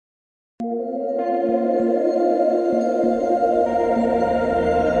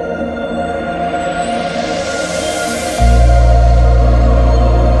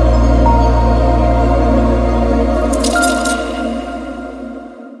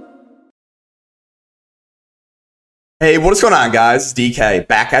Hey, what is going on, guys? It's DK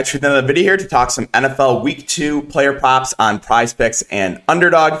back at you with another video here to talk some NFL Week 2 player props on Prizepicks and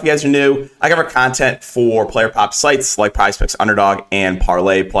Underdog. If you guys are new, I cover content for player prop sites like Prizepicks, Underdog, and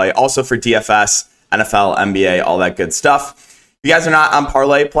Parlay Play. Also for DFS, NFL, NBA, all that good stuff. If you guys are not on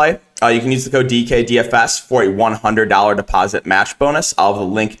Parlay Play, you can use the code DKDFS for a $100 deposit match bonus. I'll have a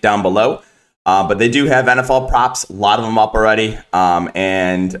link down below. But they do have NFL props, a lot of them up already,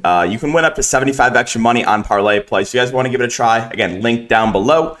 and you can win up to 75 extra money on Parlay Play. So you guys want to give it a try, again, link down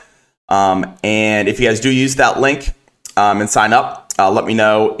below. And if you guys do use that link and sign up, let me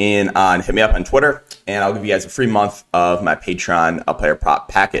know hit me up on Twitter, and I'll give you guys a free month of my Patreon player prop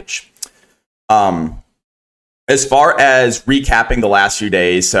package. As far as recapping the last few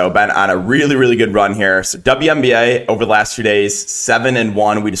days, so been on a really, really good run here. So WNBA over the last few days,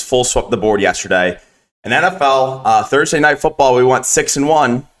 7-1. We just full swept the board yesterday. And NFL, Thursday Night Football, we went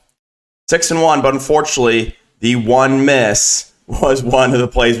 6-1. 6-1, but unfortunately, the one miss was one of the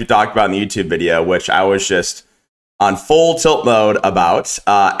plays we talked about in the YouTube video, which I was just on full tilt mode about.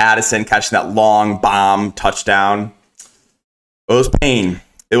 Addison catching that long bomb touchdown. It was pain.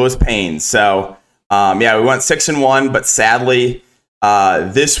 It was pain. So... we went 6-1, but sadly,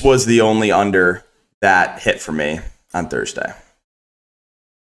 this was the only under that hit for me on Thursday.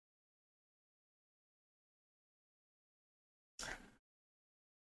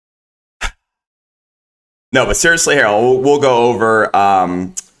 No, but seriously, here, we'll go over,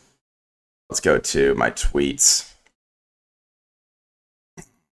 let's go to my tweets.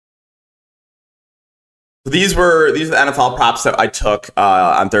 So these are the NFL props that I took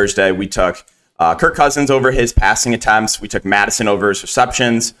on Thursday. We took Kirk Cousins over his passing attempts. We took Madison over his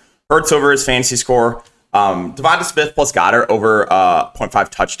receptions. Hurts over his fantasy score. Devonta Smith plus Goddard over 0.5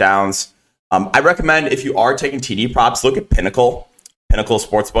 touchdowns. I recommend, if you are taking TD props, look at Pinnacle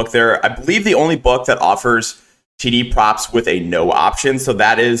Sportsbook. They're, I believe, the only book that offers TD props with a no option. So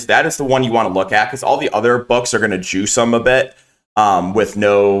that is the one you want to look at, because all the other books are going to juice them a bit with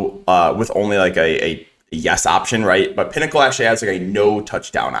only like a yes option, right? But Pinnacle actually has like a no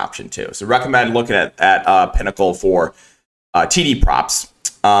touchdown option too. So recommend looking at Pinnacle for TD props.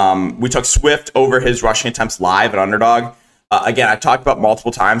 We took Swift over his rushing attempts live at Underdog. Again, I talked about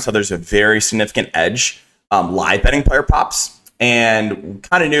multiple times how there's a very significant edge live betting player props. And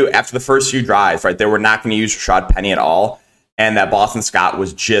kind of knew after the first few drives, right, they were not going to use Rashad Penny at all. And that Boston Scott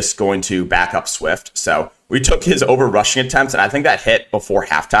was just going to back up Swift. So we took his over rushing attempts, and I think that hit before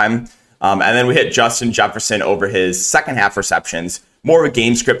halftime. And then we hit Justin Jefferson over his second half receptions. More of a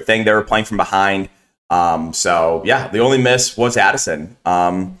game script thing. They were playing from behind. The only miss was Addison,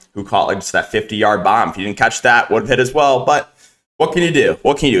 who caught like just that 50-yard bomb. If you didn't catch that, would have hit as well. But what can you do?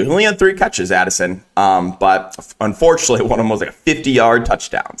 He only had 3 catches, Addison. But unfortunately, one of them was like a 50-yard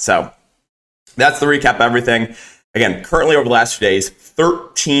touchdown. So that's the recap of everything. Again, currently over the last few days,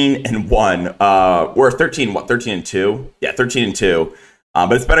 13-1. We're 13-2? Yeah, 13-2.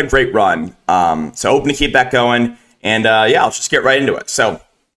 But it's been a great run. So hoping to keep that going. And let's just get right into it. So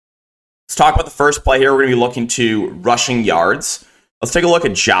let's talk about the first play here. We're going to be looking to rushing yards. Let's take a look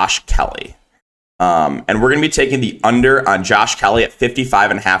at Josh Kelly. And we're going to be taking the under on Josh Kelly at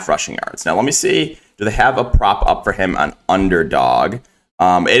 55.5 rushing yards. Now, let me see. Do they have a prop up for him on Underdog?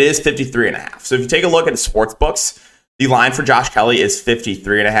 It is 53.5. So if you take a look at the sports books, the line for Josh Kelly is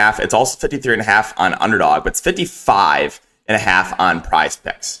 53.5. It's also 53.5 on Underdog, but it's 55.5 on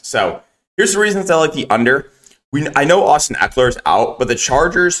Prizepicks. So here's the reasons I like the under. I know Austin Eckler is out, but the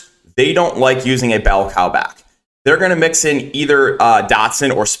Chargers, they don't like using a bell cow back. They're going to mix in either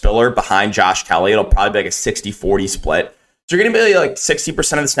Dotson or Spiller behind Josh Kelly. It'll probably be like a 60-40 split. So you're going to be like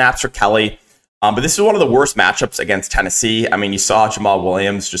 60% of the snaps for Kelly. But this is one of the worst matchups against Tennessee. I mean, you saw Jamal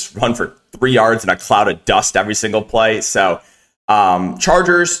Williams just run for 3 yards in a cloud of dust every single play. So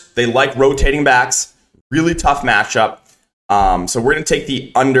Chargers, they like rotating backs. Really tough matchup. So we're going to take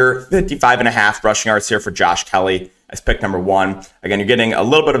the under 55.5 rushing yards here for Josh Kelly as pick number 1. Again, you're getting a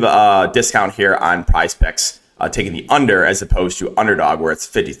little bit of a discount here on Prizepicks, taking the under as opposed to Underdog where it's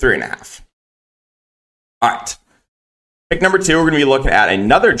 53.5. All right. Pick number 2, we're going to be looking at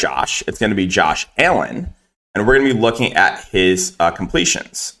another Josh. It's going to be Josh Allen, and we're going to be looking at his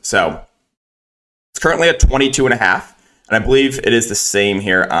completions. So it's currently at 22.5, and I believe it is the same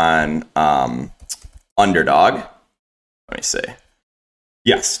here on Underdog. Let me see.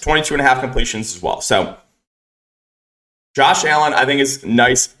 Yes, 22.5 completions as well. So Josh Allen, I think, is a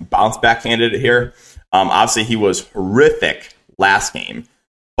nice bounce back candidate here. Obviously, he was horrific last game.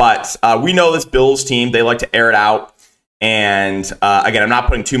 But we know this Bills team, they like to air it out. And again, I'm not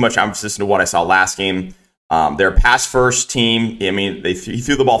putting too much emphasis into what I saw last game. They're a pass-first team. I mean, he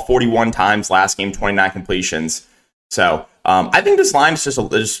threw the ball 41 times last game, 29 completions. So I think this line is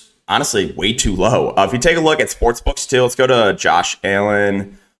just honestly way too low. If you take a look at sportsbooks too, let's go to Josh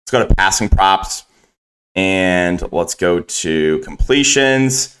Allen. Let's go to passing props. And let's go to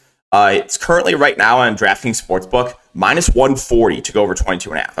completions. It's currently right now on DraftKings Sportsbook, minus 140 to go over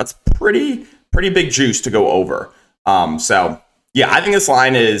 22.5. That's pretty big juice to go over. So, yeah, I think this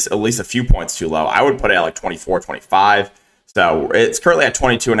line is at least a few points too low. I would put it at like 24, 25. So it's currently at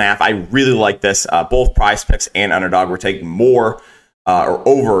 22.5. I really like this. Both Prizepicks and Underdog were taking more or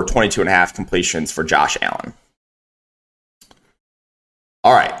over 22.5 completions for Josh Allen.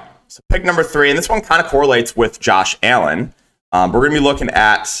 All right. So pick number 3, and this one kind of correlates with Josh Allen. We're going to be looking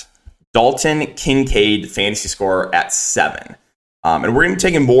at Dalton Kincaid fantasy score at 7. And we're going to be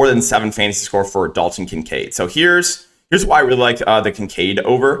taking more than 7 fantasy score for Dalton Kincaid. So here's why I really like the Kincaid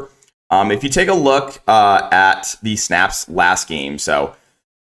over. If you take a look at the snaps last game, so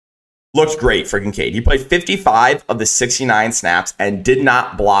looked great for Kincaid. He played 55 of the 69 snaps and did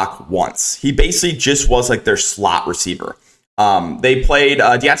not block once. He basically just was like their slot receiver. They played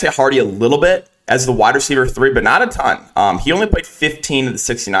Deontay Hardy a little bit as the wide receiver 3, but not a ton. He only played 15 of the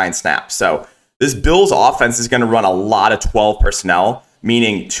 69 snaps. So this Bills offense is going to run a lot of 12 personnel,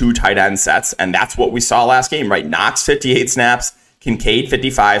 meaning 2 tight end sets. And that's what we saw last game, right? Knox 58 snaps, Kincaid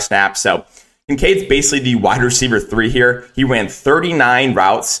 55 snaps. So Kincaid's basically the wide receiver 3 here. He ran 39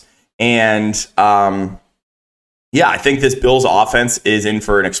 routes. And yeah, I think this Bills offense is in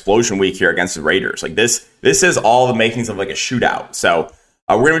for an explosion week here against the Raiders. Like this is all the makings of like a shootout. So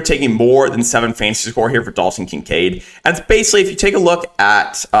we're going to be taking more than 7 fantasy score here for Dalton Kincaid. And it's basically, if you take a look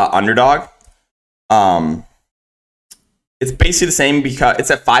at Underdog, it's basically the same because it's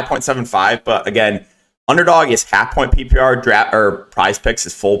at 5.75. But again, Underdog is half point PPR, Prizepicks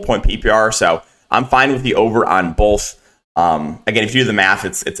is full point PPR. So I'm fine with the over on both. Again, if you do the math,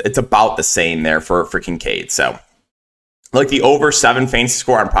 it's about the same there for Kincaid. So like the over 7 fantasy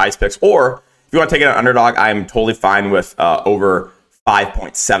score on Prizepicks, or if you want to take it on Underdog, I'm totally fine with over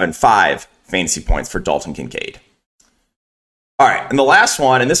 5.75 fantasy points for Dalton Kincaid. All right, and the last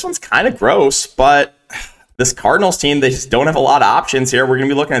one, and this one's kind of gross, but this Cardinals team, they just don't have a lot of options here. We're going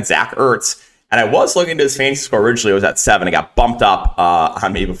to be looking at Zach Ertz, and I was looking at his fantasy score originally. It was at 7. It got bumped up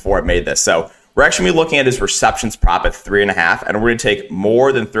on me before I made this. So we're actually going to be looking at his receptions prop at 3.5, and we're going to take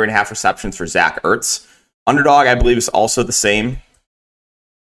more than 3.5 receptions for Zach Ertz. Underdog, I believe, is also the same.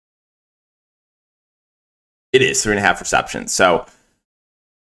 It is 3.5 receptions. So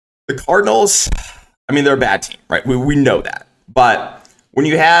the Cardinals, I mean, they're a bad team, right? We know that. But when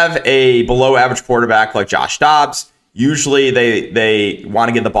you have a below average quarterback like Josh Dobbs, usually they want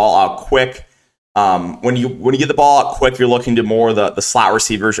to get the ball out quick. When you get the ball out quick, you're looking to more the slot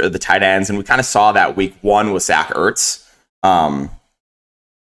receivers or the tight ends. And we kind of saw that week 1 with Zach Ertz.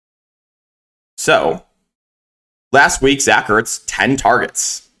 So last week, Zach Ertz, 10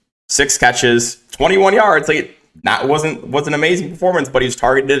 targets, 6 catches, 21 yards. Like that wasn't an amazing performance, but he was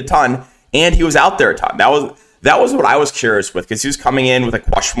targeted a ton, and he was out there a ton. That was what I was curious with, because he was coming in with a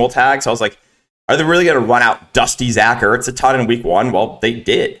questionable tag. So I was like, are they really going to run out dusty Zach Ertz a ton in week 1? Well, they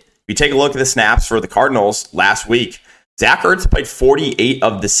did. If you take a look at the snaps for the Cardinals last week, Zach Ertz played 48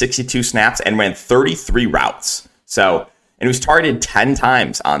 of the 62 snaps and ran 33 routes. So, and he was targeted 10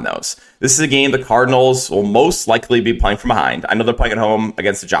 times on those. This is a game the Cardinals will most likely be playing from behind. I know they're playing at home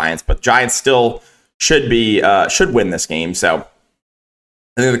against the Giants, but the Giants still should win this game. So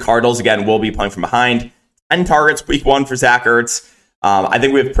I think the Cardinals, again, will be playing from behind. 10 targets week 1 for Zach Ertz. I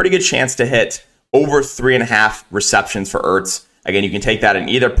think we have a pretty good chance to hit over 3.5 receptions for Ertz. Again, you can take that in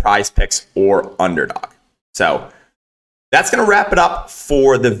either Prizepicks or Underdog. So that's going to wrap it up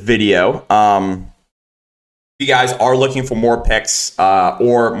for the video. If you guys are looking for more picks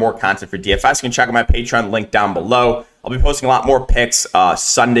or more content for DFS, you can check out my Patreon link down below. I'll be posting a lot more picks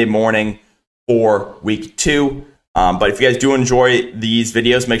Sunday morning for week 2. But if you guys do enjoy these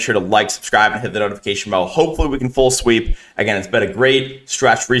videos, make sure to like, subscribe, and hit the notification bell. Hopefully we can full sweep. Again, it's been a great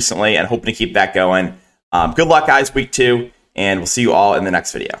stretch recently and hoping to keep that going. Good luck, guys, week 2, and we'll see you all in the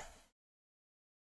next video.